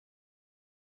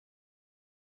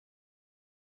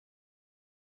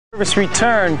Service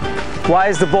return, why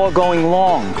is the ball going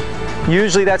long?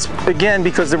 Usually that's, again,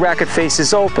 because the racket face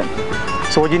is open.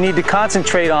 So what you need to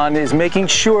concentrate on is making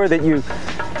sure that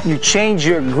you change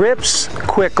your grips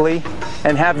quickly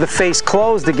and have the face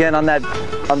closed again on that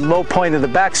low point of the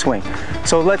backswing.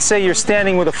 So let's say you're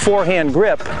standing with a forehand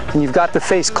grip and you've got the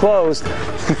face closed.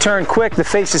 You turn quick, the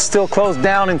face is still closed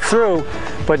down and through.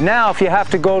 But now if you have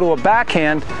to go to a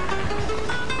backhand,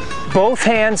 both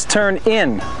hands turn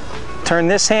in. Turn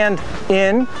this hand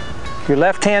in, your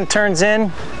left hand turns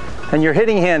in, and your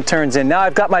hitting hand turns in. Now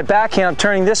I've got my backhand, I'm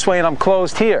turning this way and I'm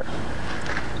closed here.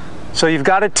 So you've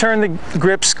got to turn the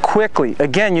grips quickly.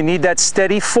 Again, you need that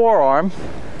steady forearm,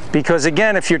 because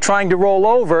again, if you're trying to roll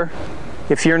over,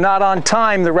 if you're not on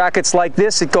time, the racket's like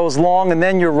this, it goes long and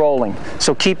then you're rolling.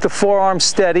 So keep the forearm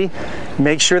steady,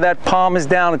 make sure that palm is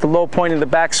down at the low point of the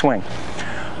backswing.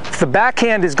 If the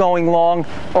backhand is going long,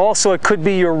 also it could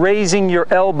be you're raising your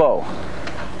elbow.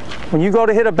 When you go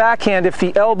to hit a backhand, if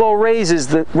the elbow raises,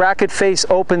 the racket face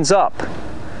opens up.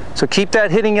 So keep that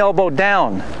hitting elbow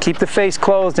down, keep the face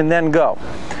closed, and then go.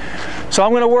 So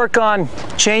I'm going to work on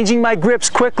changing my grips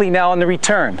quickly now on the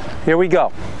return. Here we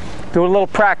go. Do a little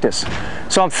practice.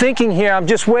 So I'm thinking here, I'm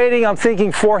just waiting, I'm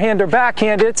thinking forehand or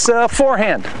backhand. It's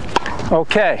forehand.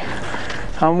 Okay.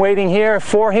 I'm waiting here,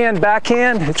 forehand,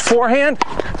 backhand, it's forehand.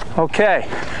 Okay.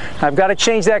 I've got to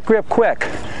change that grip quick.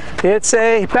 It's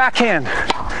a backhand.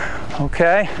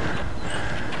 Okay.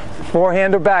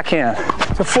 Forehand or backhand.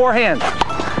 It's a forehand.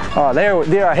 Oh,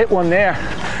 there, I hit one there.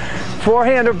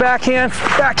 Forehand or backhand,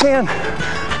 backhand.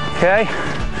 Okay.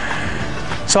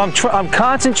 So I'm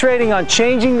concentrating on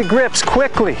changing the grips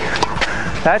quickly.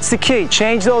 That's the key.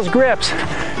 Change those grips.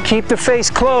 Keep the face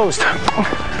closed.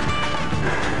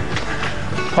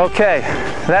 Okay,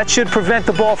 that should prevent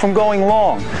the ball from going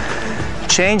long.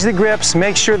 Change the grips,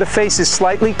 make sure the face is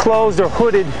slightly closed or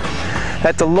hooded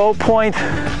at the low point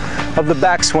of the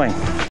backswing.